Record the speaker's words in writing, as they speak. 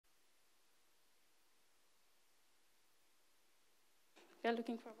You're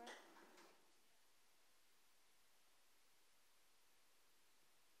looking for where?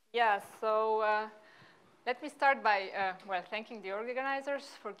 Yeah, so let me start by, well, thanking the organizers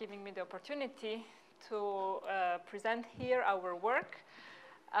for giving me the opportunity to present here our work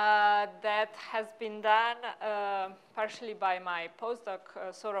that has been done partially by my postdoc,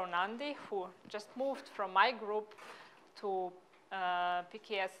 Saurav Nandi, who just moved from my group to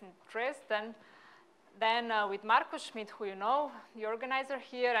PKS in Dresden. Then with Marko Schmidt, who you know, the organizer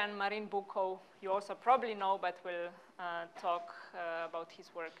here, and Marin Bukov, you also probably know, but we'll talk about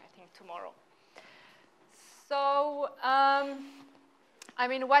his work, I think, tomorrow. So, I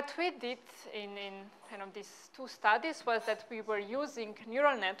mean, what we did in kind of these two studies was that we were using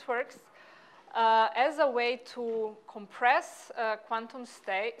neural networks as a way to compress quantum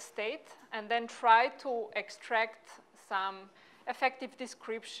state and then try to extract some effective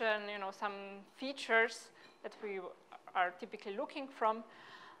description, you know, some features that we are typically looking from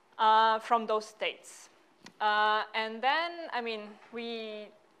those states. And then, I mean, we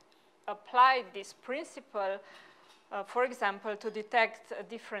applied this principle, for example, to detect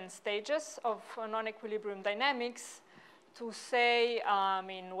different stages of non-equilibrium dynamics to say, I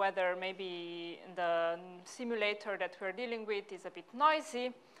mean, whether maybe the simulator that we're dealing with is a bit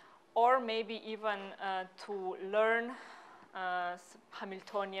noisy, or maybe even to learn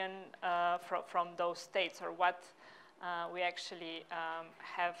Hamiltonian from those states, or what we actually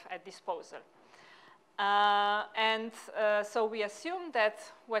have at disposal. So we assume that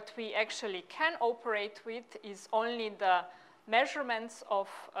what we actually can operate with is only the measurements of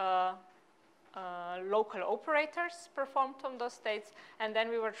local operators performed on those states, and then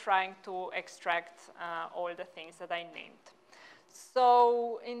we were trying to extract all the things that I named.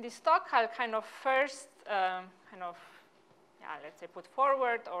 So in this talk, I'll kind of first let's say put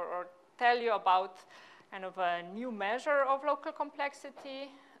forward or tell you about kind of a new measure of local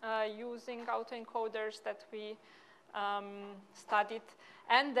complexity using autoencoders that we studied,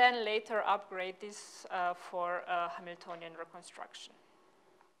 and then later upgrade this for Hamiltonian reconstruction.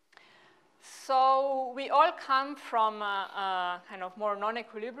 So we all come from kind of more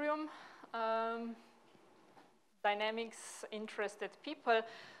non-equilibrium dynamics interested people.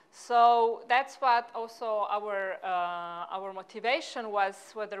 So that's what also our motivation was,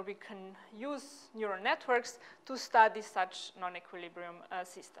 whether we can use neural networks to study such non-equilibrium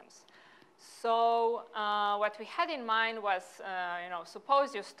systems. So what we had in mind was,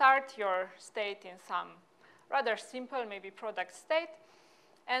 suppose you start your state in some rather simple, maybe product state,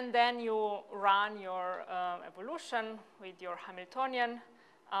 and then you run your evolution with your Hamiltonian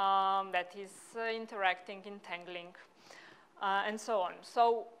that is interacting, entangling, and so on.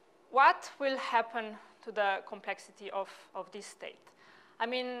 So what will happen to the complexity of this state? I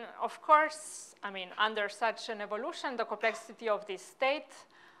mean, of course, under such an evolution, the complexity of this state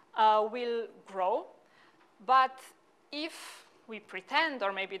will grow. But if we pretend,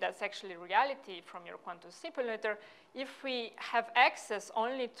 or maybe that's actually reality from your quantum simulator, if we have access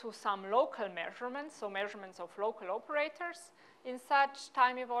only to some local measurements, so measurements of local operators in such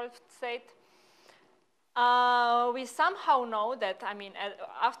time-evolved state, we somehow know that,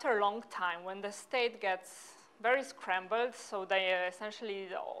 after a long time, when the state gets very scrambled, so they essentially,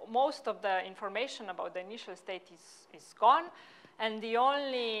 most of the information about the initial state is gone, and the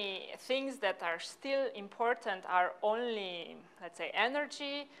only things that are still important are only, let's say,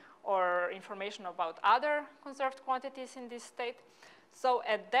 energy or information about other conserved quantities in this state. So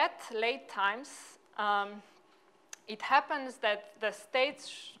at that late times, it happens that the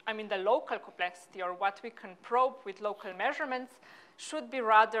states, the local complexity, or what we can probe with local measurements, should be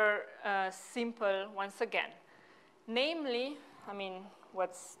rather simple once again. Namely,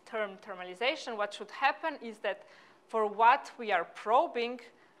 what's termed thermalization, what should happen is that for what we are probing,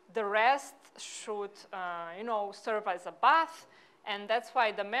 the rest should, serve as a bath, and that's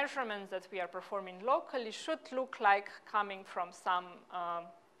why the measurements that we are performing locally should look like coming from some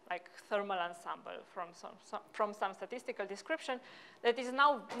like thermal ensemble, from some statistical description that is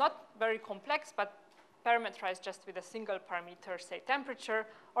now not very complex, but parameterized just with a single parameter, say temperature,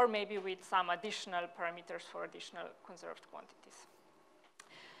 or maybe with some additional parameters for additional conserved quantities.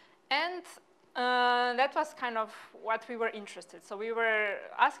 And that was kind of what we were interested. So we were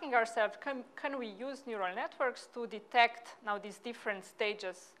asking ourselves, can we use neural networks to detect now these different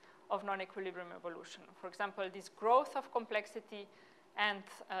stages of non-equilibrium evolution? For example, this growth of complexity and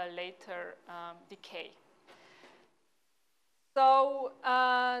later decay. So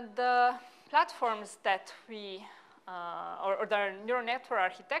the platforms that we, or the neural network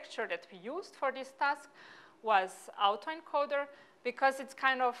architecture that we used for this task was autoencoder, because it's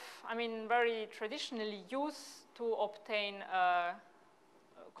kind of, very traditionally used to obtain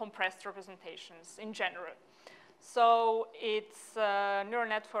compressed representations in general. So it's a neural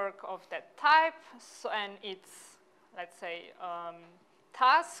network of that type, and its, let's say,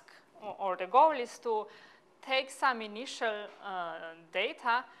 task or the goal is to take some initial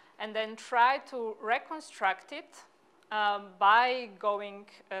data and then try to reconstruct it by going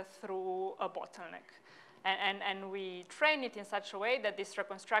through a bottleneck. And we train it in such a way that this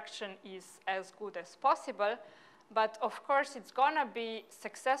reconstruction is as good as possible. But of course, it's going to be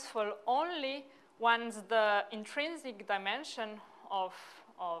successful only once the intrinsic dimension of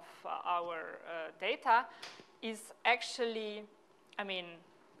our data is actually, I mean,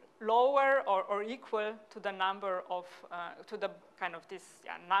 lower or equal to the number of, to the kind of this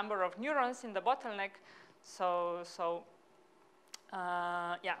number of neurons in the bottleneck.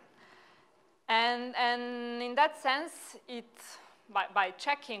 Yeah. And in that sense, by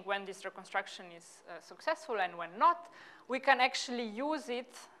checking when this reconstruction is successful and when not, we can actually use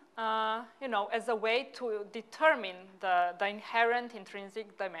it as a way to determine the inherent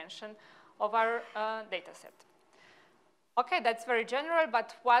intrinsic dimension of our data set. Okay, that's very general,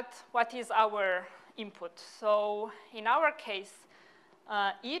 but what is our input? So in our case,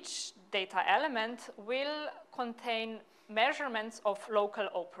 each data element will contain measurements of local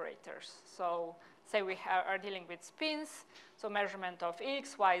operators. So say we are dealing with spins, so measurement of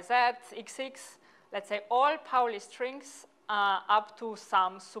x, y, z, xx, let's say all Pauli strings up to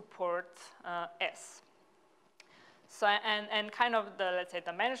some support s. So, and kind of the, let's say,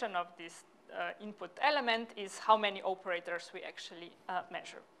 dimension of this input element is how many operators we actually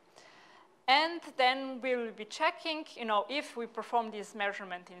measure. And then we will be checking, if we perform this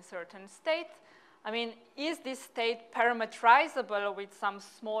measurement in certain state, I mean, is this state parameterizable with some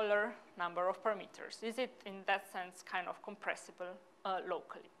smaller number of parameters? Is it, in that sense, kind of compressible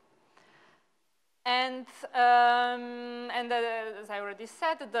locally? And as I already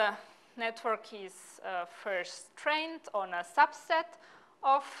said, the network is first trained on a subset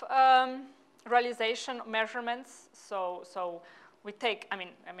of realization measurements. So we take, I mean,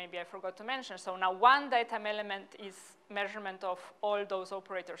 maybe I forgot to mention, so now one data element is measurement of all those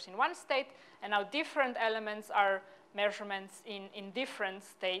operators in one state, and now different elements are measurements in different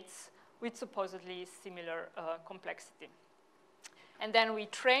states with supposedly similar complexity. And then we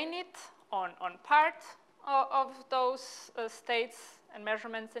train it on part of those states and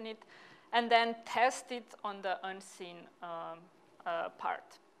measurements in it, and then test it on the unseen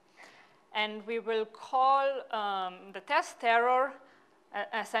part. And we will call the test error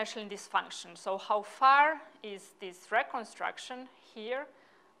essentially in this function. So how far is this reconstruction here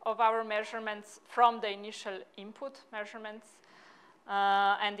of our measurements from the initial input measurements?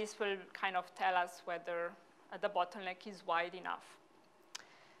 And this will kind of tell us whether the bottleneck is wide enough.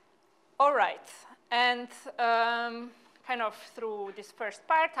 All right, and kind of through this first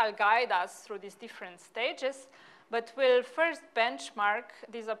part, I'll guide us through these different stages, but we'll first benchmark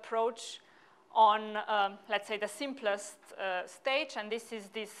this approach on, let's say, the simplest stage, and this is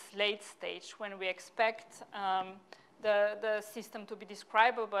this late stage when we expect the system to be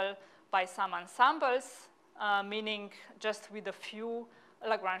describable by some ensembles, meaning just with a few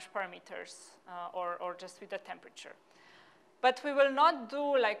Lagrange parameters or just with the temperature. But we will not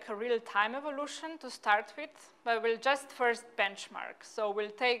do like a real-time evolution to start with, but we'll just first benchmark. So we'll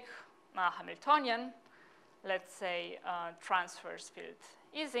take a Hamiltonian, let's say transverse field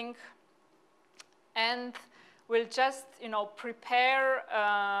Ising, and we'll just prepare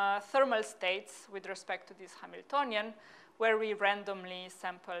thermal states with respect to this Hamiltonian, where we randomly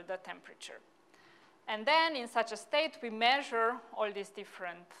sample the temperature. And then in such a state, we measure all these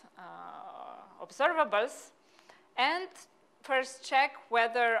different observables and first check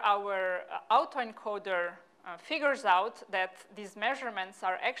whether our autoencoder figures out that these measurements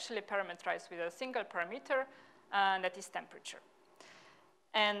are actually parameterized with a single parameter, that is temperature.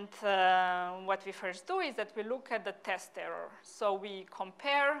 And what we first do is that we look at the test error. So we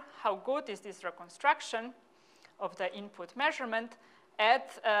compare how good is this reconstruction of the input measurement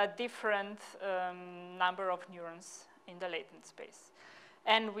at a different number of neurons in the latent space.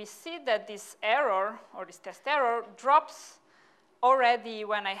 And we see that this error, or this test error, drops already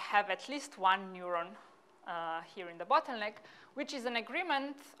when I have at least one neuron here in the bottleneck, which is an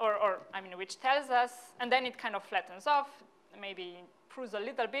agreement, which tells us, and then it kind of flattens off, maybe proves a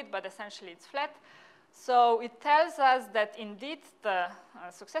little bit, but essentially it's flat. So it tells us that indeed the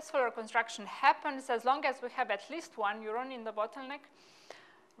successful reconstruction happens as long as we have at least one neuron in the bottleneck,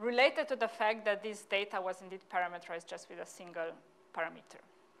 related to the fact that this data was indeed parameterized just with a single parameter.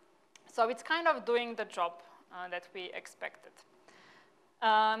 So it's kind of doing the job that we expected.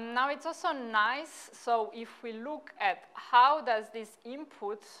 Now it's also nice, so if we look at how does this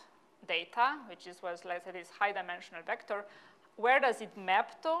input data, which was, let's say, this high-dimensional vector, where does it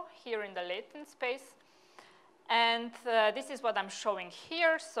map to here in the latent space? And this is what I'm showing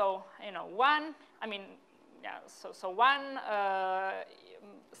here. So, one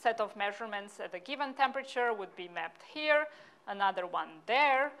set of measurements at a given temperature would be mapped here, another one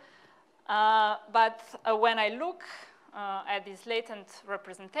there. But when I look at this latent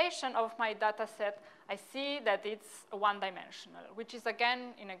representation of my data set, I see that it's one-dimensional, which is,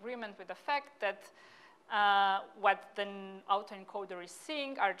 again, in agreement with the fact that what the autoencoder is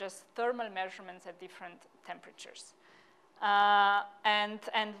seeing are just thermal measurements at different temperatures. And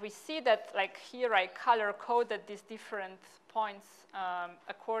we see that, like here, I color-coded these different points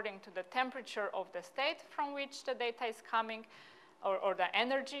according to the temperature of the state from which the data is coming, or the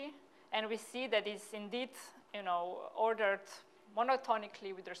energy. And we see that it's indeed, ordered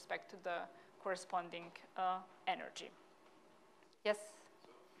monotonically with respect to the corresponding energy. Yes?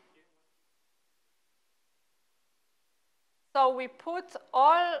 So we put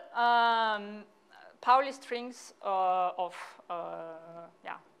all Pauli strings of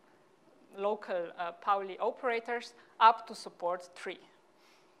local Pauli operators up to support 3.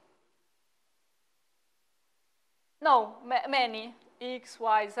 No, many, X,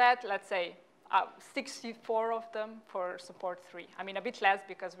 Y, Z, let's say 64 of them for support 3. I mean, a bit less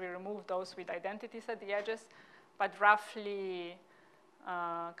because we removed those with identities at the edges, but roughly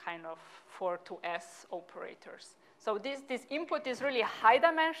kind of 4 to S operators. So this input is really high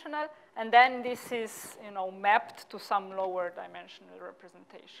dimensional, and then this is mapped to some lower dimensional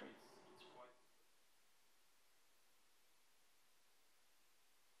representation.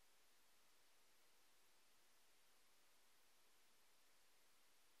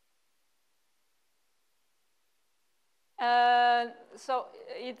 So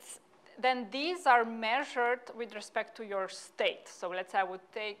then these are measured with respect to your state. So let's say I would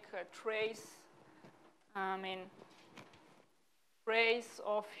take a trace, trace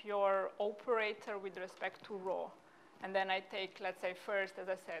of your operator with respect to rho. And then I take, let's say, first, as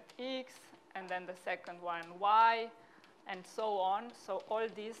I said, X, and then the second one, Y, and so on. So all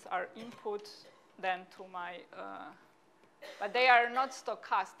these are inputs then to my, but they are not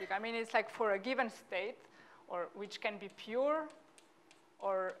stochastic. I mean, it's like for a given state, or which can be pure,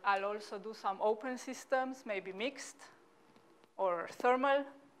 or I'll also do some open systems, maybe mixed, or thermal,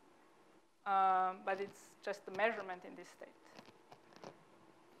 but it's just a measurement in this state.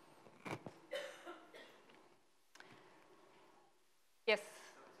 Yes?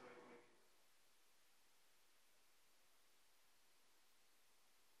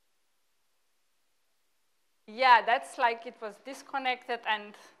 Yeah, that's like it was disconnected,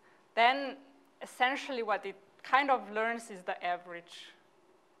 and then essentially what it kind of learns is the average.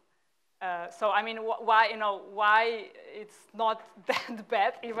 So I mean, why it's not that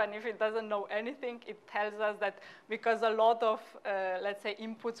bad, even if it doesn't know anything. It tells us that because a lot of, let's say,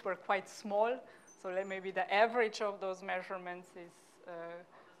 inputs were quite small, so maybe the average of those measurements is.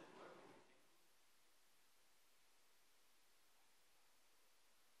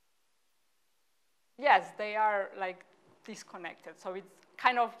 Yes, they are like disconnected. So it's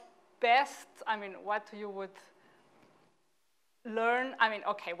kind of best, I mean, what you would learn, I mean,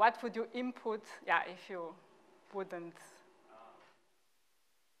 okay, what would you input, if you wouldn't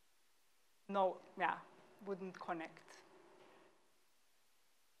know, wouldn't connect.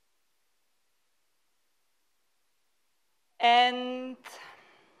 And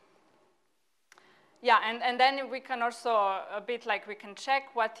and then we can also a bit like we can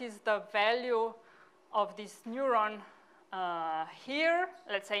check what is the value of this neuron here,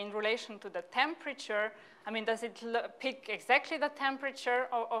 let's say in relation to the temperature. I mean, does it pick exactly the temperature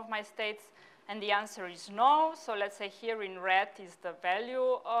of my states? And the answer is no. So let's say here in red is the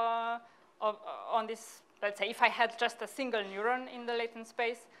value on this. Let's say if I had just a single neuron in the latent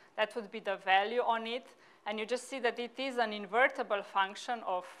space, that would be the value on it. And you just see that it is an invertible function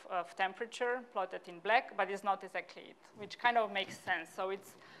of temperature plotted in black, but it's not exactly it, which kind of makes sense. So it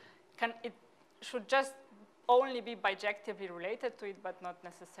should just only be bijectively related to it, but not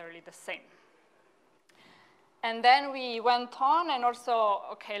necessarily the same. And then we went on and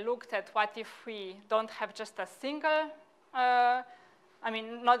also, looked at what if we don't have just a single, not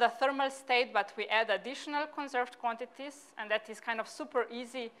a thermal state, but we add additional conserved quantities, and that is kind of super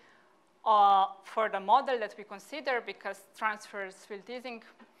easy for the model that we consider, because transverse field teasing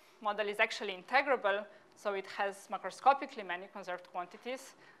model is actually integrable, so it has macroscopically many conserved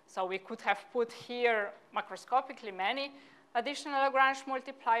quantities. So we could have put here macroscopically many additional Lagrange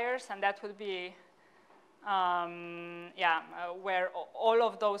multipliers, and that would be where all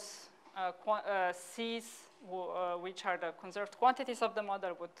of those C's, which are the conserved quantities of the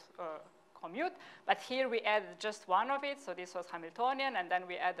model, would commute. But here we added just one of it, so this was Hamiltonian, and then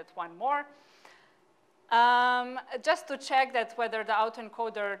we added one more. Just to check that whether the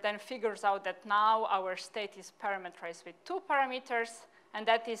autoencoder then figures out that now our state is parameterized with 2 parameters, and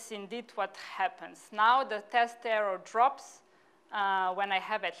that is indeed what happens. Now the test error drops when I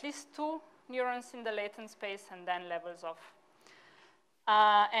have at least 2 neurons in the latent space and then levels off.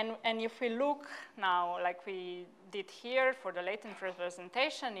 And if we look now, like we did here for the latent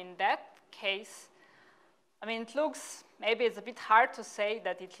representation, in that case, I mean, it looks, maybe it's a bit hard to say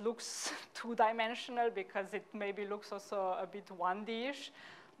that it looks two-dimensional because it maybe looks also a bit 1D-ish.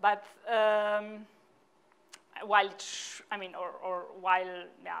 But while,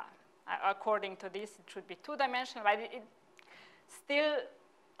 according to this, it should be two-dimensional. But it still,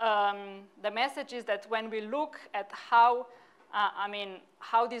 the message is that when we look at how,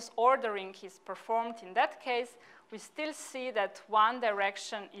 how this ordering is performed in that case, we still see that one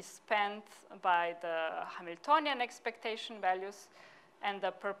direction is spent by the Hamiltonian expectation values and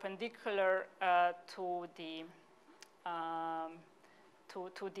the perpendicular to the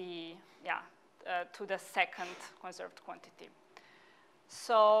second conserved quantity.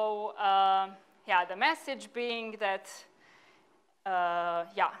 So the message being that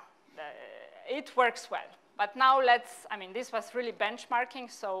it works well. But now let's, this was really benchmarking,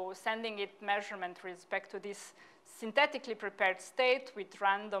 so sending it measurement with respect to this synthetically prepared state with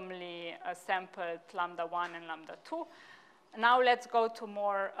randomly sampled lambda 1 and lambda 2. Now let's go to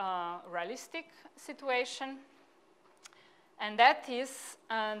more realistic situation. And that is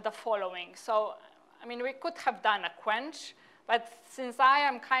the following. So, we could have done a quench, but since I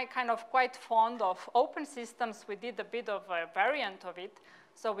am kind of quite fond of open systems, we did a bit of a variant of it.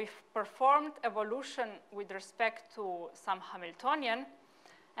 So we've performed evolution with respect to some Hamiltonian,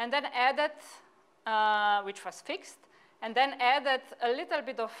 and then added, which was fixed, and then added a little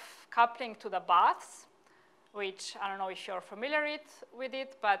bit of coupling to the baths, which I don't know if you're familiar with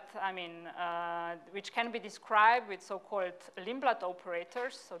it, but which can be described with so-called Lindblad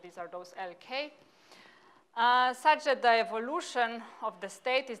operators. So these are those LK, such that the evolution of the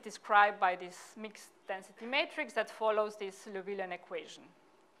state is described by this mixed density matrix that follows this Liouvillean equation.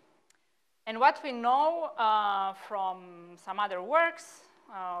 And what we know from some other works,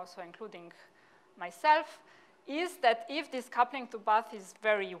 also including myself, is that if this coupling to bath is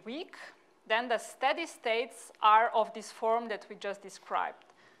very weak, then the steady states are of this form that we just described.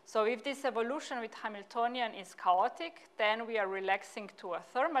 So if this evolution with Hamiltonian is chaotic, then we are relaxing to a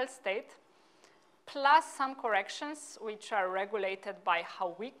thermal state, plus some corrections which are regulated by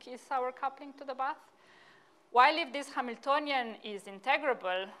how weak is our coupling to the bath. While if this Hamiltonian is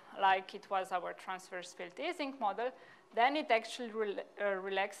integrable, like it was our transverse field Ising model, then it actually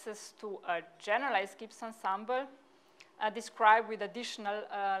relaxes to a generalized Gibbs ensemble described with additional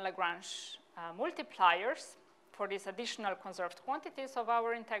Lagrange multipliers for these additional conserved quantities of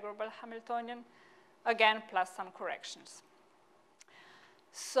our integrable Hamiltonian, again, plus some corrections.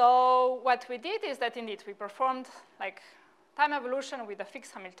 So what we did is that indeed we performed like time evolution with a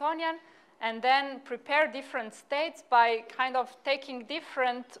fixed Hamiltonian and then prepare different states by kind of taking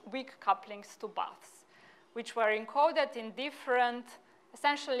different weak couplings to baths, which were encoded in different,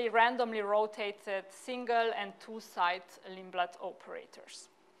 essentially randomly rotated single and two-side Lindblad operators.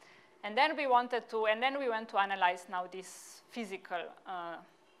 And then we went to analyze now this physical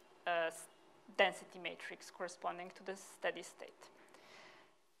density matrix corresponding to the steady state.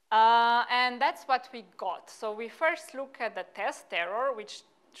 And that's what we got. So we first look at the test error, which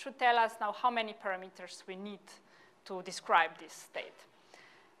should tell us now how many parameters we need to describe this state.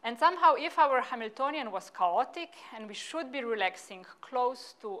 And somehow, if our Hamiltonian was chaotic and we should be relaxing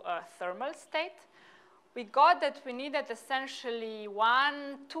close to a thermal state, we got that we needed essentially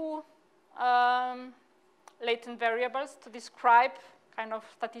 1, 2 latent variables to describe kind of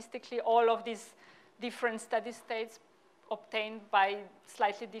statistically all of these different steady states obtained by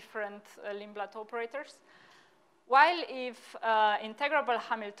slightly different Lindblad operators. While if integrable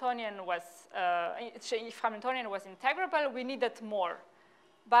Hamiltonian was, if Hamiltonian was integrable, we needed more.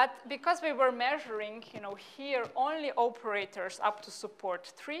 But because we were measuring, here only operators up to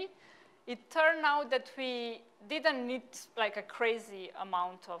support 3, it turned out that we didn't need like a crazy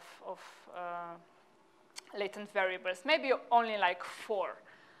amount of latent variables, maybe only like 4,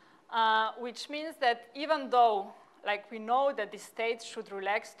 which means that even though we know that the states should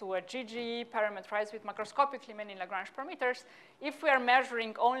relax to a GGE parameterized with macroscopically many Lagrange parameters, if we are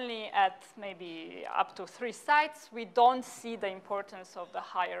measuring only at maybe up to 3 sites, we don't see the importance of the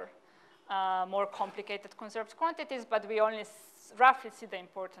higher more complicated conserved quantities, but we only roughly see the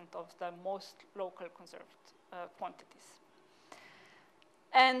importance of the most local conserved quantities.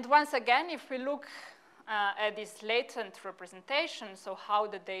 And once again, if we look at this latent representation, so how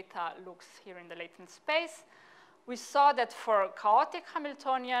the data looks here in the latent space, we saw that for chaotic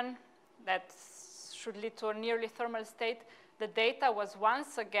Hamiltonian, that should lead to a nearly thermal state, the data was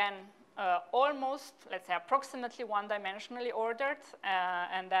once again almost, let's say, approximately one-dimensionally ordered,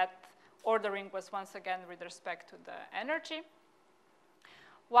 and that ordering was once again with respect to the energy.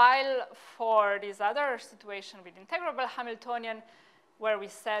 While for this other situation with integrable Hamiltonian, where we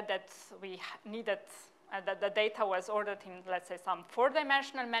said that we needed, that the data was ordered in, let's say, some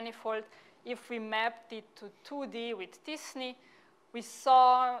four-dimensional manifold, if we mapped it to 2D with t-SNE, we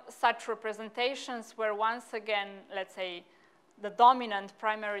saw such representations where once again, let's say, the dominant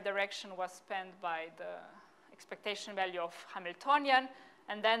primary direction was spanned by the expectation value of Hamiltonian,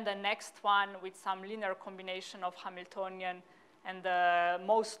 and then the next one with some linear combination of Hamiltonian and the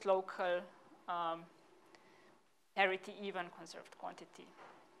most local parity-even conserved quantity.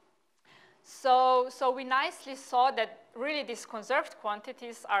 So we nicely saw that really these conserved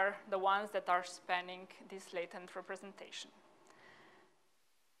quantities are the ones that are spanning this latent representation.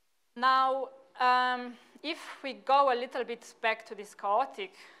 Now, if we go a little bit back to this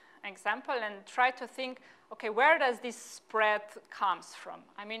chaotic example and try to think, okay, where does this spread comes from?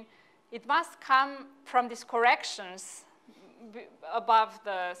 I mean, it must come from these corrections above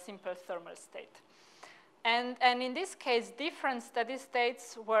the simple thermal state. And in this case, different steady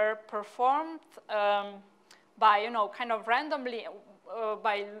states were performed by, kind of randomly,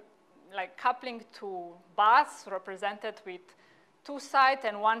 by like coupling two baths represented with two-side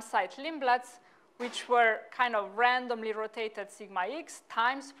and one-side Limblats, which were kind of randomly rotated sigma x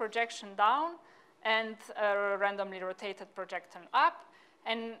times projection down and randomly rotated projection up.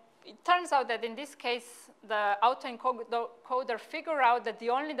 And it turns out that in this case, the autoencoder figured out that the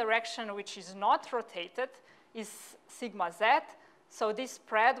only direction which is not rotated is sigma z. So this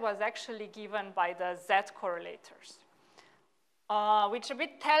spread was actually given by the z correlators, which a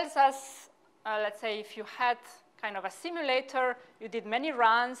bit tells us, let's say, if you had kind of a simulator, you did many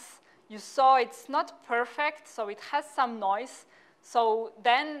runs, you saw it's not perfect, so it has some noise. So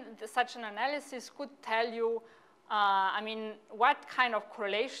then such an analysis could tell you, I mean, what kind of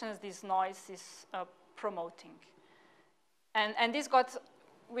correlations this noise is promoting. And this got,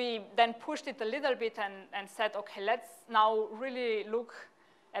 we then pushed it a little bit and said, okay, let's now really look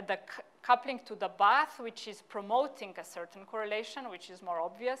at the coupling to the bath, which is promoting a certain correlation, which is more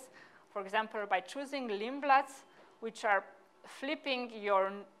obvious. For example, by choosing Limblats, which are flipping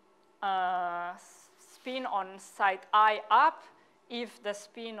your spin on side I up if the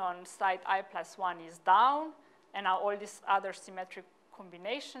spin on side I plus 1 is down, and now all these other symmetric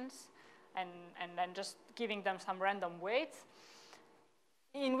combinations, and then just giving them some random weights.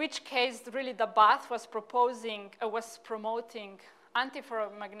 In which case, really, the bath was promoting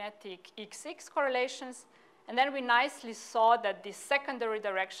antiferromagnetic XX correlations, and then we nicely saw that the secondary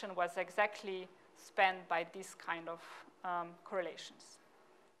direction was exactly spanned by this kind of correlations.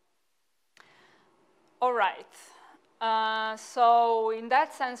 All right. So in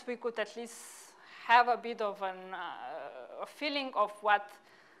that sense, we could at least have a bit of a feeling of what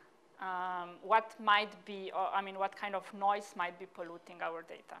might be, or I mean, what kind of noise might be polluting our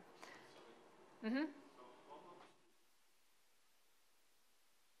data. Mm-hmm.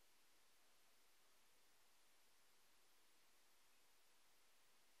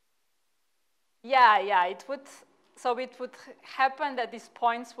 Yeah, it would. So it would happen that these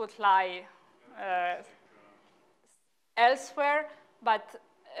points would lie elsewhere, but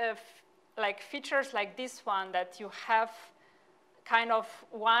like features like this one, that you have kind of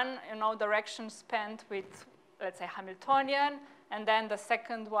one, direction spent with, let's say, Hamiltonian, and then the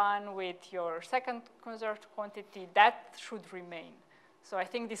second one with your second conserved quantity, that should remain. So I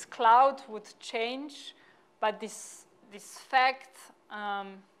think this cloud would change, but this fact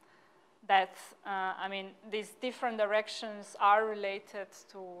that, I mean, these different directions are related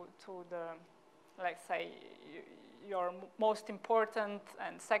to the, let's say, your most important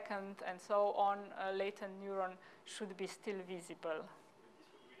and second and so on latent neuron should be still visible.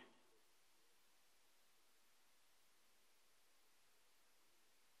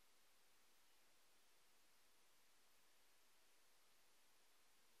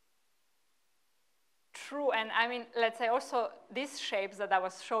 True, and I mean, let's say also these shapes that I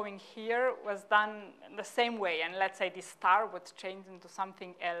was showing here was done the same way, and let's say this star would change into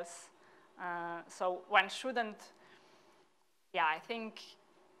something else. So one shouldn't, yeah, I think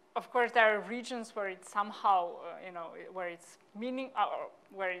of course, there are regions where it's somehow, where it's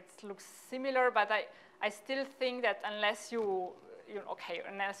where it looks similar, but I still think that unless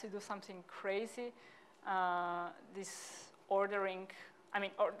unless you do something crazy, this ordering,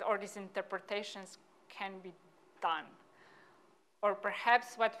 or these interpretations can be done. Or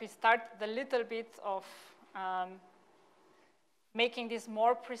perhaps what we started a little bit of making this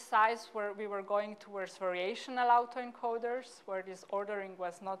more precise, where we were going towards variational autoencoders, where this ordering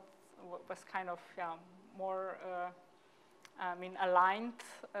was kind of more aligned,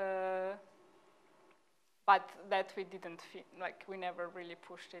 but that we didn't feel like we never really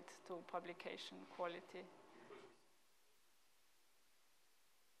pushed it to publication quality.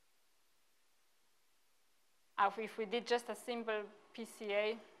 If we did just a simple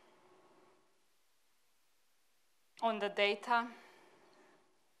PCA on the data,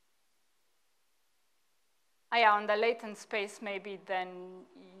 on the latent space, maybe then,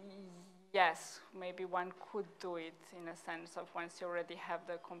 yes, maybe one could do it in a sense of once you already have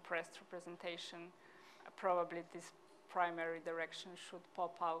the compressed representation, probably this primary direction should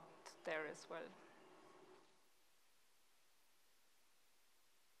pop out there as well.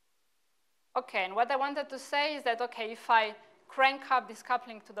 Okay, and what I wanted to say is that, okay, if I crank up this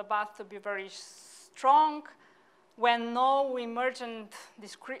coupling to the bath to be very strong, when no emergent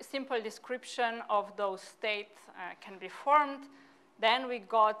simple description of those states can be formed, then we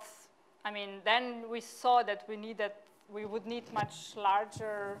got, then we saw that we would need much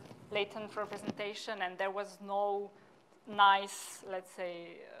larger latent representation, and there was no nice, let's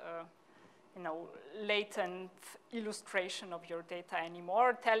say, latent illustration of your data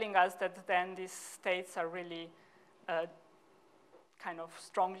anymore, telling us that then these states are really kind of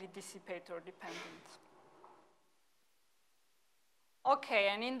strongly dissipator dependent. Okay,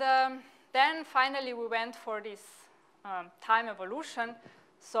 and then finally we went for this time evolution.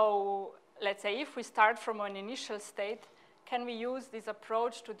 So let's say if we start from an initial state, can we use this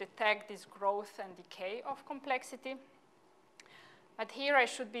approach to detect this growth and decay of complexity? But here I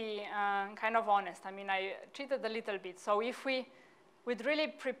should be kind of honest. I cheated a little bit. So if we would really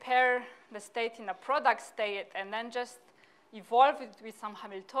prepare the state in a product state and then just evolve it with some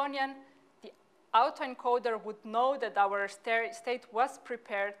Hamiltonian, the autoencoder would know that our state was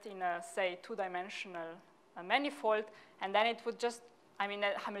prepared in a, say, two-dimensional manifold, and then it would just,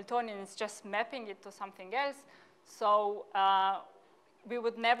 the Hamiltonian is just mapping it to something else. So we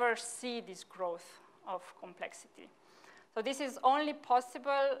would never see this growth of complexity. So this is only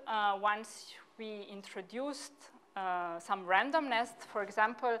possible once we introduced some randomness, for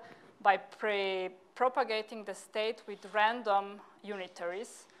example, by propagating the state with random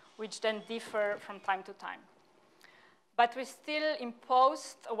unitaries, which then differ from time to time. But we still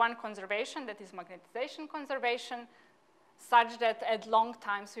imposed one conservation, that is magnetization conservation, such that at long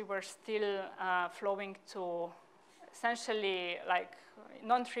times we were still flowing to essentially like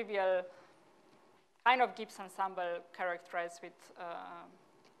non-trivial kind of Gibbs ensemble characterized with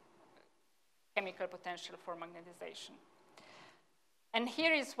chemical potential for magnetization. And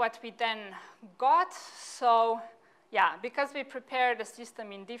here is what we then got. So yeah, because we prepared the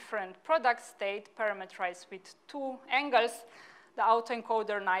system in different product state parameterized with two angles, the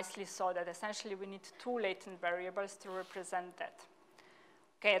autoencoder nicely saw that essentially we need two latent variables to represent that.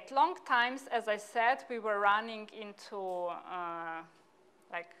 Okay, at long times, as I said, we were running into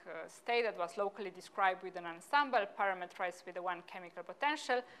like a state that was locally described with an ensemble parameterized with the one chemical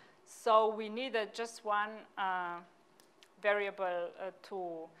potential. So we needed just one variable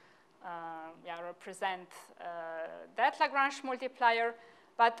to represent that Lagrange multiplier.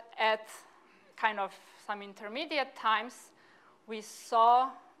 But at kind of some intermediate times, we saw,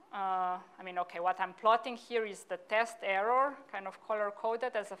 okay, what I'm plotting here is the test error, kind of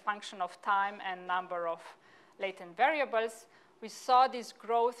color-coded as a function of time and number of latent variables. We saw this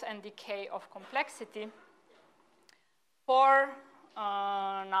growth and decay of complexity for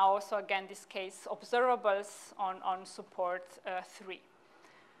now also, again, this case, observables on support 3,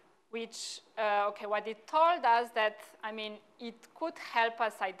 which, okay, what it told us that, it could help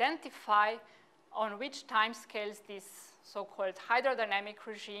us identify on which time scales this so-called hydrodynamic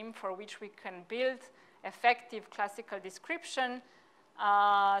regime for which we can build effective classical description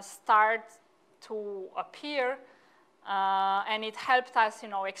start to appear. And it helped us,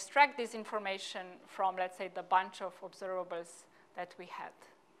 extract this information from, let's say, the bunch of observables that we had.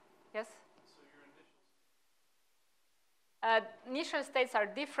 Yes? So your initial states are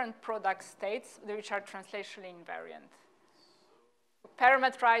different product states, which are translationally invariant.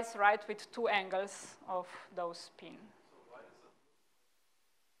 Parameterized, right, with two angles of those spin. So why does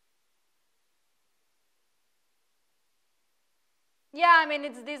that? Yeah, I mean,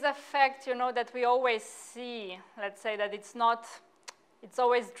 it's this effect, you know, that we always see. Let's say that it's not, it's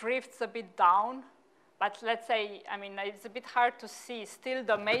always drifts a bit down. But let's say, I mean, it's a bit hard to see. Still,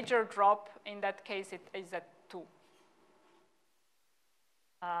 the major drop in that case it is at 2.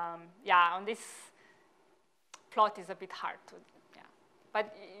 Yeah, on this plot is a bit hard to, yeah.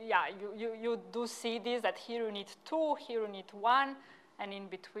 But yeah, you do see this, that here you need 2, here you need 1, and in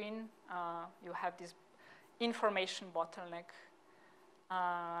between you have this information bottleneck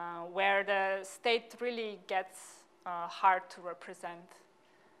where the state really gets hard to represent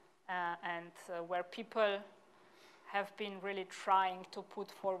and where people have been really trying to put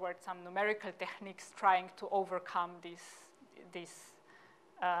forward some numerical techniques trying to overcome this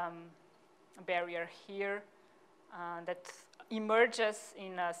barrier here that emerges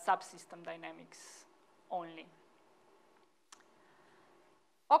in subsystem dynamics only.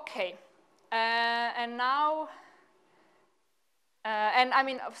 Okay, and now, and I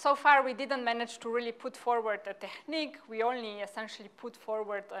mean, so far we didn't manage to really put forward a technique. We only essentially put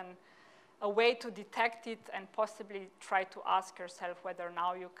forward a way to detect it and possibly try to ask yourself whether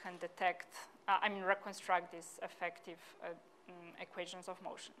now you can detect, I mean, reconstruct these effective equations of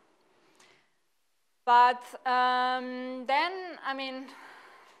motion. But then, I mean,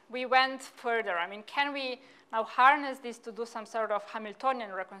 we went further. I mean, can we now harness this to do some sort of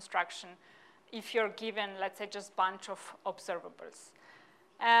Hamiltonian reconstruction if you're given, let's say, just a bunch of observables?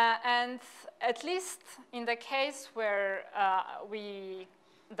 And at least in the case where the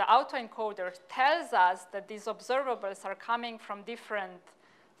autoencoder tells us that these observables are coming from different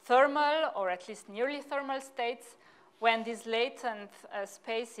thermal or at least nearly thermal states, when this latent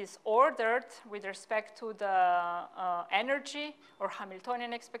space is ordered with respect to the energy or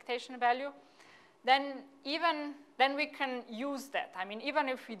Hamiltonian expectation value, then we can use that. I mean, even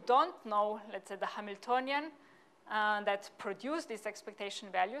if we don't know, let's say, the Hamiltonian that produced these expectation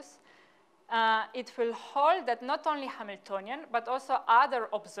values, it will hold that not only Hamiltonian, but also other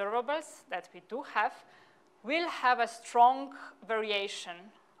observables that we do have will have a strong variation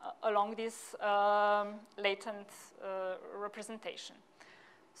along this latent representation.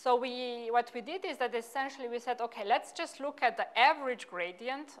 So what we did is that essentially we said, okay, let's just look at the average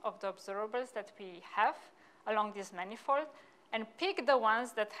gradient of the observables that we have along this manifold and pick the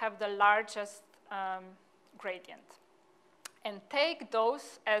ones that have the largest gradient and take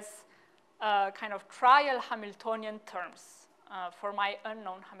those as kind of trial Hamiltonian terms for my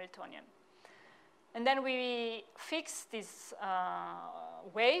unknown Hamiltonian. And then we fix these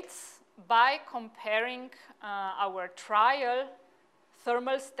weights by comparing our trial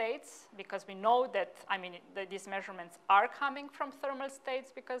thermal states, because we know that, I mean, these measurements are coming from thermal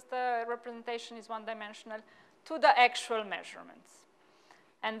states because the representation is one-dimensional, to the actual measurements.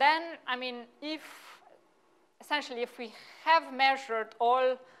 And then, I mean, essentially, if we have measured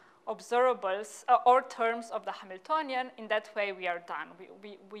all observables or terms of the Hamiltonian, in that way we are done.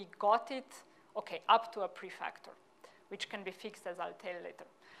 We got it, okay, up to a prefactor, which can be fixed, as I'll tell you later.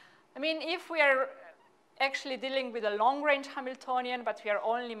 I mean, if we are actually dealing with a long-range Hamiltonian, but we are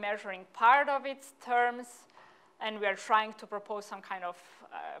only measuring part of its terms, and we are trying to propose some kind of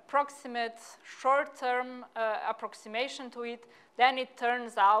approximate short-term approximation to it, then it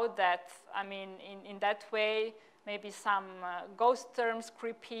turns out that, I mean, in that way, maybe some ghost terms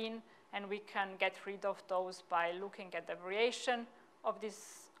creep in, and we can get rid of those by looking at the variation of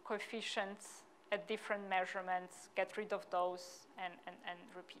these coefficients at different measurements, get rid of those, and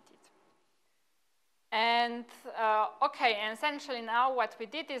repeat it. And okay, and essentially now what we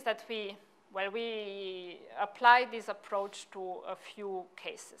did is that we applied this approach to a few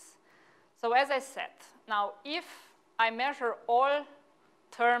cases. So as I said, now if I measure all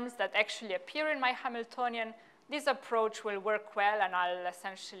terms that actually appear in my Hamiltonian, this approach will work well, and I'll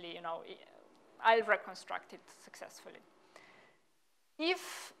essentially, I'll reconstruct it successfully.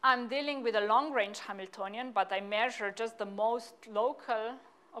 If I'm dealing with a long-range Hamiltonian, but I measure just the most local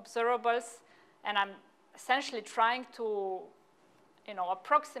observables, and I'm essentially trying to,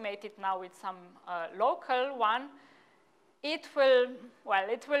 approximate it now with some local one, it will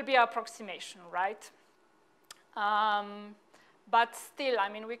be an approximation, right? But still, I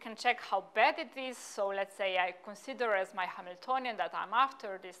mean, we can check how bad it is. So let's say I consider as my Hamiltonian that I'm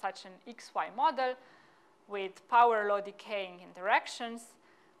after this such an XY model with power law decaying interactions.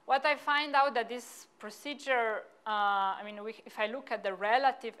 What I find out that this procedure, I mean, if I look at the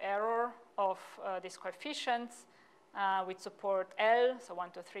relative error of these coefficients with support L, so 1,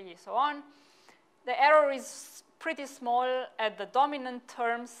 2, 3, so on, the error is pretty small at the dominant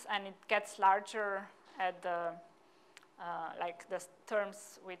terms, and it gets larger at the like the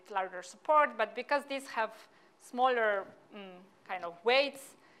terms with larger support. But because these have smaller kind of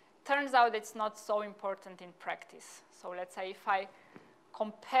weights, turns out it's not so important in practice. So let's say if I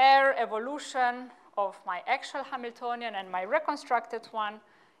compare evolution of my actual Hamiltonian and my reconstructed one,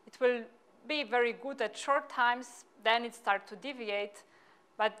 it will be very good at short times, then it starts to deviate.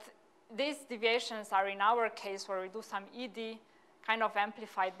 But these deviations are, in our case, where we do some ED, kind of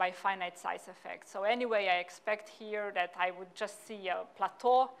amplified by finite size effects. So anyway, I expect here that I would just see a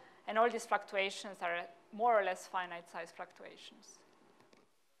plateau, and all these fluctuations are more or less finite size fluctuations.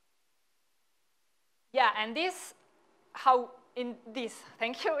 Yeah, and this,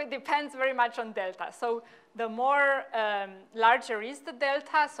 thank you, it depends very much on delta. So the more larger is the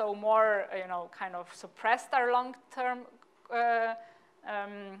delta, so more, kind of suppressed our long-term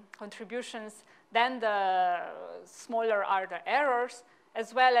contributions, then the smaller are the errors,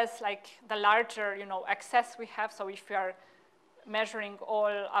 as well as like the larger, excess we have. So if we are measuring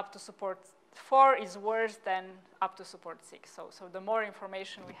all up to support 4 is worse than up to support 6. So the more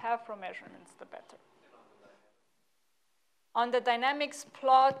information we have from measurements, the better. On the dynamics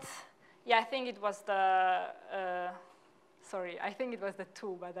plot, yeah, I think it was the, I think it was the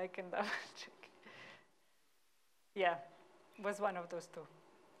 2, but I can double check. Yeah, it was one of those 2.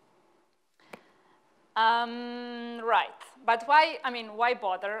 Right, but why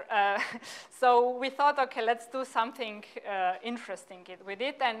bother? So we thought, okay, let's do something interesting with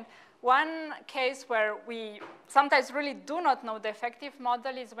it. And one case where we sometimes really do not know the effective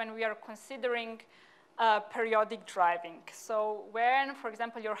model is when we are considering periodic driving. So when, for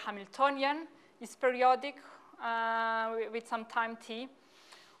example, your Hamiltonian is periodic with some time t,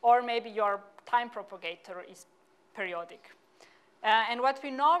 or maybe your time propagator is periodic. And what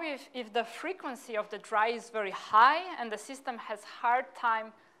we know, if the frequency of the drive is very high and the system has hard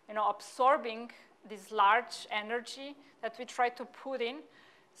time absorbing this large energy that we try to put in,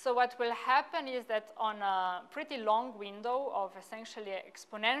 so what will happen is that on a pretty long window of essentially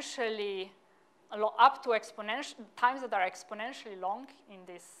exponentially, up to exponential times that are exponentially long in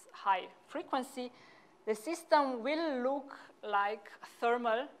this high frequency, the system will look like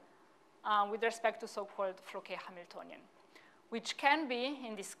thermal with respect to so-called Fouquet Hamiltonian, which can be,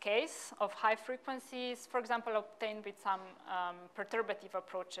 in this case, of high frequencies, for example, obtained with some perturbative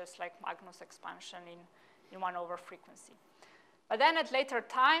approaches like Magnus expansion in 1/over frequency. But then at later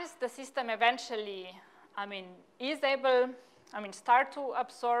times, the system eventually, is able, start to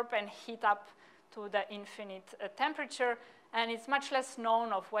absorb and heat up to the infinite temperature, and it's much less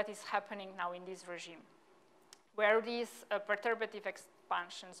known of what is happening now in this regime, where these perturbative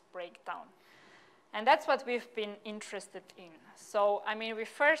expansions break down. And that's what we've been interested in. So, we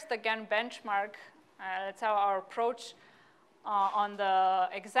first, again, benchmark, that's our approach on the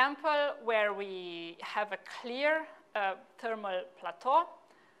example where we have a clear thermal plateau.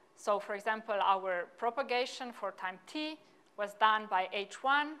 So, for example, our propagation for time t was done by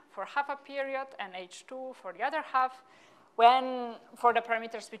h1 for half a period and h2 for the other half. When, for the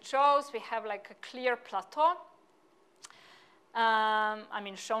parameters we chose, we have like a clear plateau.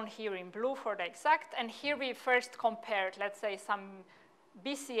 Shown here in blue for the exact. And here we first compared, let's say, some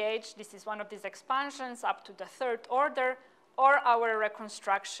BCH, this is one of these expansions, up to the 3rd order, or our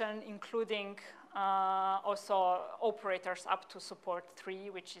reconstruction, including also operators up to support 3,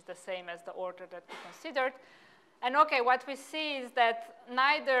 which is the same as the order that we considered. And okay, what we see is that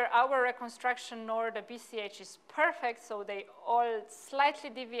neither our reconstruction nor the BCH is perfect, so they all slightly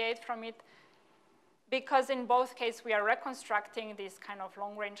deviate from it, because in both cases we are reconstructing this kind of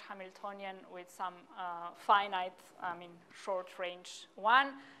long-range Hamiltonian with some finite, short-range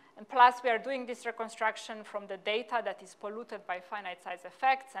one. And plus, we are doing this reconstruction from the data that is polluted by finite size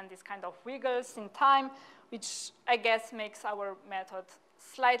effects and these kind of wiggles in time, which I guess makes our method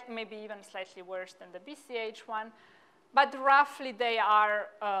maybe even slightly worse than the BCH one. But roughly, they are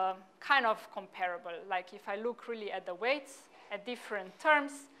kind of comparable. Like if I look really at the weights at different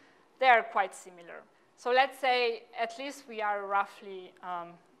terms, they are quite similar. So let's say at least we are roughly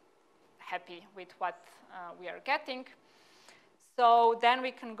happy with what we are getting. So then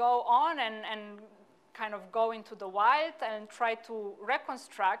we can go on and kind of go into the wild and try to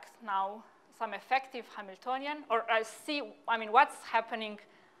reconstruct now some effective Hamiltonian, or see, what's happening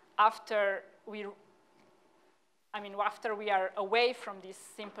after we are away from this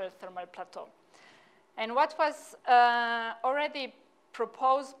simple thermal plateau. And what was already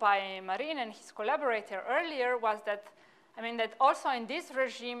proposed by Marin and his collaborator earlier was that, that also in this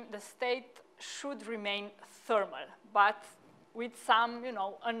regime, the state should remain thermal, but with some,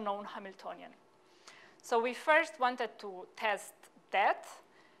 unknown Hamiltonian. So we first wanted to test that.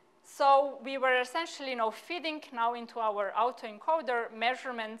 So we were essentially feeding now into our autoencoder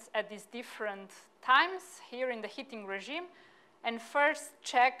measurements at these different times here in the heating regime, and first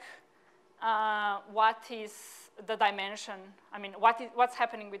check what is the dimension, what's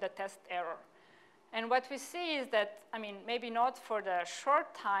happening with the test error. And what we see is that, maybe not for the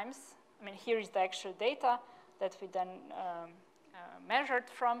short times, here is the actual data that we then measured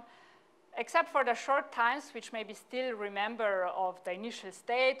from, except for the short times, which maybe still remember of the initial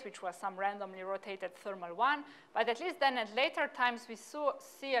state, which was some randomly rotated thermal one. But at least then at later times, we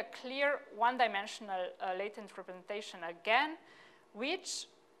see a clear one-dimensional latent representation again, which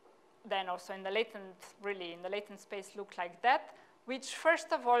then also in the latent space looked like that, which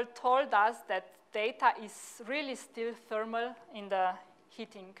first of all told us that data is really still thermal in the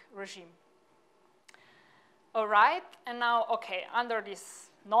heating regime. All right, and now, okay, under this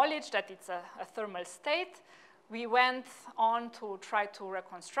knowledge that it's a thermal state, we went on to try to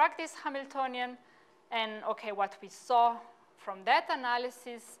reconstruct this Hamiltonian. And okay, what we saw from that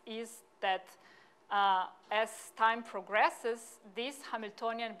analysis is that as time progresses, this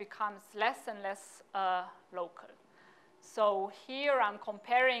Hamiltonian becomes less and less local. So here I'm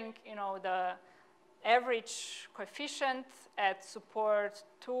comparing, the average coefficient at support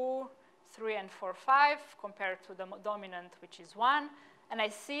 2, 3, and 4, 5 compared to the dominant, which is 1. And I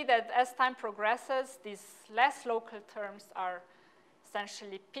see that as time progresses, these less local terms are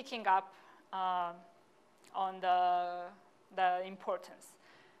essentially picking up on the importance.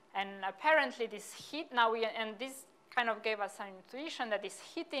 And apparently this heat and this kind of gave us an intuition that this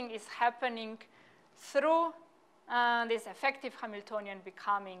heating is happening through this effective Hamiltonian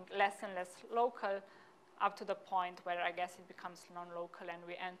becoming less and less local up to the point where I guess it becomes non-local and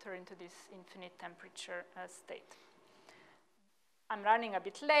we enter into this infinite temperature state. I'm running a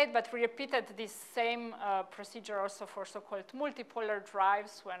bit late, but we repeated this same procedure also for so-called multipolar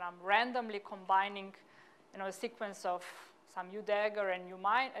drives when I'm randomly combining a sequence of some U dagger and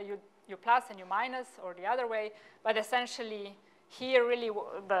U plus and U minus or the other way. But essentially here really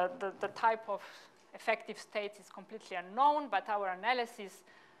the type of effective states is completely unknown, but our analysis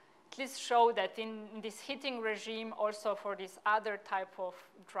at least show that in this heating regime, also for this other type of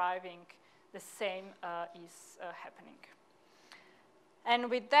driving, the same is happening. And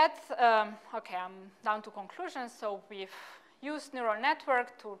with that, okay, I'm down to conclusions. So we've used neural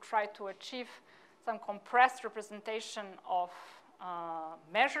network to try to achieve some compressed representation of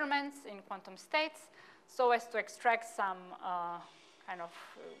measurements in quantum states so as to extract some kind of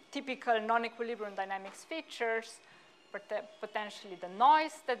typical non-equilibrium dynamics features, potentially the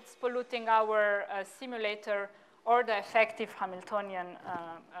noise that's polluting our simulator or the effective Hamiltonian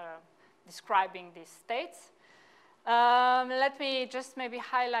describing these states. Let me just maybe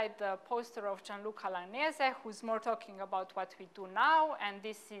highlight the poster of Gianluca Lanese, who's more talking about what we do now, and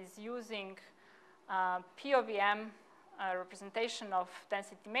this is using POVM representation of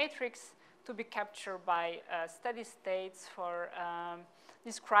density matrix to be captured by steady states for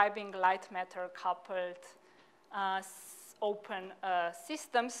describing light matter coupled open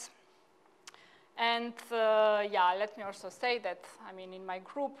systems. And yeah, let me also say that, in my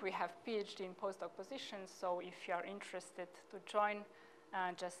group, we have PhD in postdoc positions. So if you are interested to join,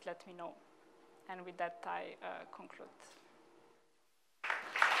 just let me know. And with that, I conclude.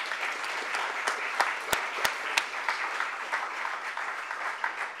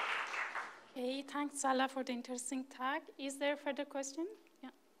 Okay, thanks, Zala, for the interesting talk. Is there further question? Yeah.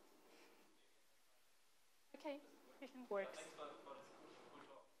 Okay, we can work.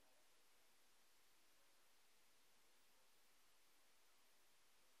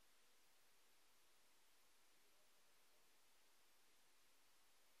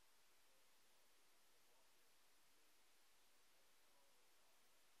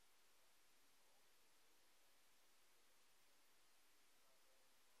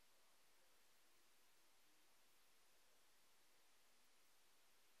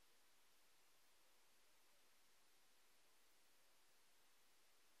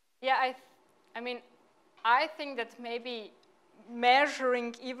 Yeah, I think that maybe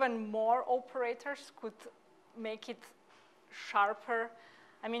measuring even more operators could make it sharper.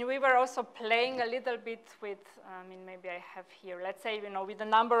 We were also playing a little bit with, maybe I have here, let's say, with the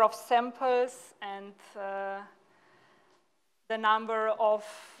number of samples and the number of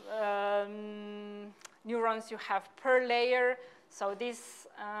neurons you have per layer. So this,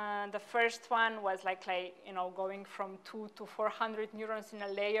 the first one was like going from 2 to 400 neurons in a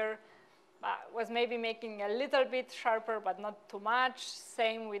layer. Was maybe making a little bit sharper, but not too much.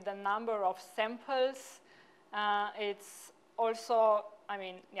 Same with the number of samples. It's also,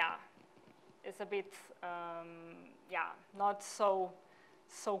 yeah, it's a bit, yeah, not so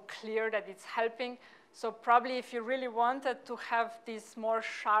so clear that it's helping. So probably if you really wanted to have these more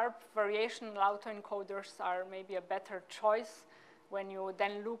sharp variational autoencoders are maybe a better choice when you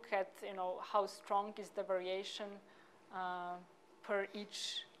then look at, how strong is the variation per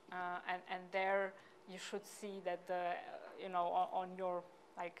each, and there you should see that the, on your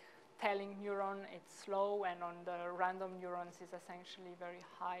telling neuron it's low, and on the random neurons is essentially very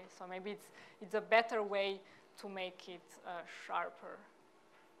high. So maybe it's a better way to make it sharper.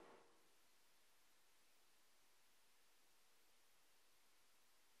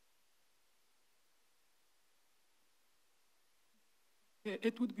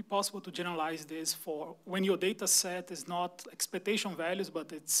 It would be possible to generalize this for when your data set is not expectation values,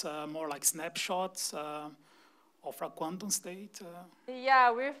 but it's more like snapshots of a quantum state.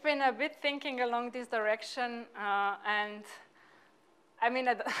 Yeah, we've been a bit thinking along this direction, and I mean,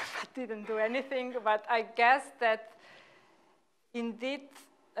 I didn't do anything, but I guess that indeed,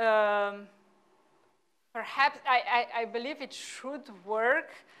 perhaps I believe it should work.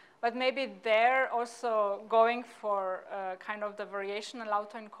 But maybe there also going for kind of the variational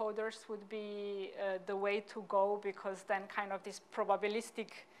autoencoders would be the way to go, because then kind of this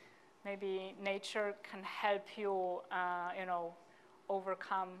probabilistic maybe nature can help you,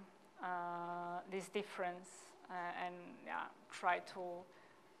 overcome this difference and try to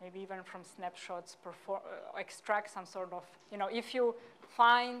maybe even from snapshots extract some sort of, if you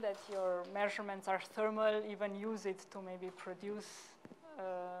find that your measurements are thermal, even use it to maybe produce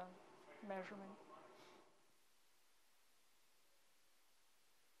measurement.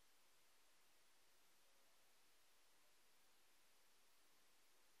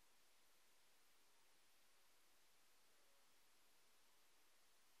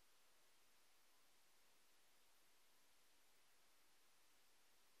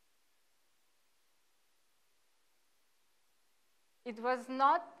 It was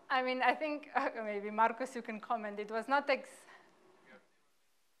not, I mean, I think, maybe Marcus, you can comment, it was not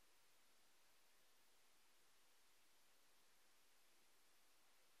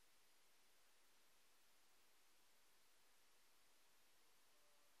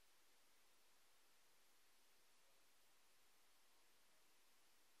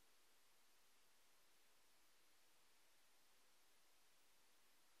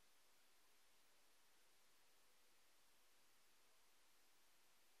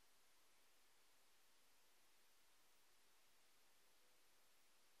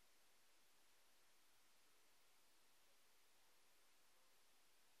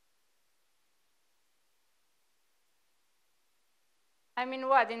I mean,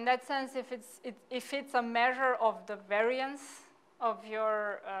 what? In that sense, if it's a measure of the variance of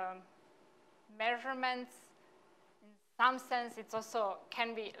your measurements, in some sense, it's also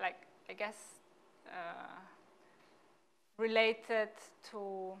can be I guess, related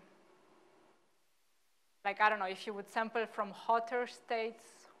to, I don't know, if you would sample from hotter states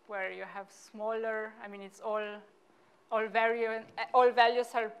where you have smaller, I mean, it's all values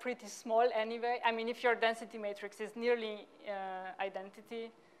are pretty small anyway. I mean, if your density matrix is nearly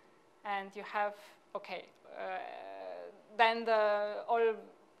identity, and you have, okay, then all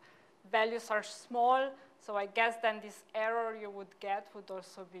values are small, so I guess then this error you would get would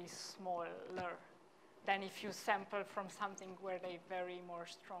also be smaller than if you sample from something where they vary more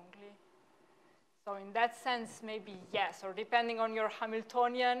strongly. So in that sense, maybe yes, or depending on your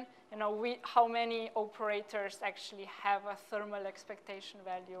Hamiltonian, how many operators actually have a thermal expectation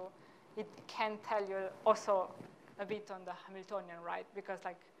value, it can tell you also a bit on the Hamiltonian, right? Because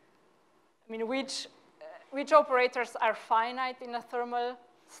I mean, which operators are finite in a thermal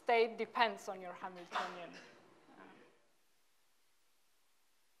state depends on your Hamiltonian.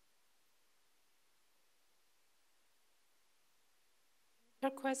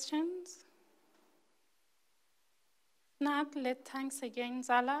 Other questions? Not, thanks again,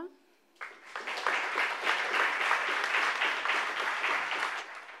 Zala.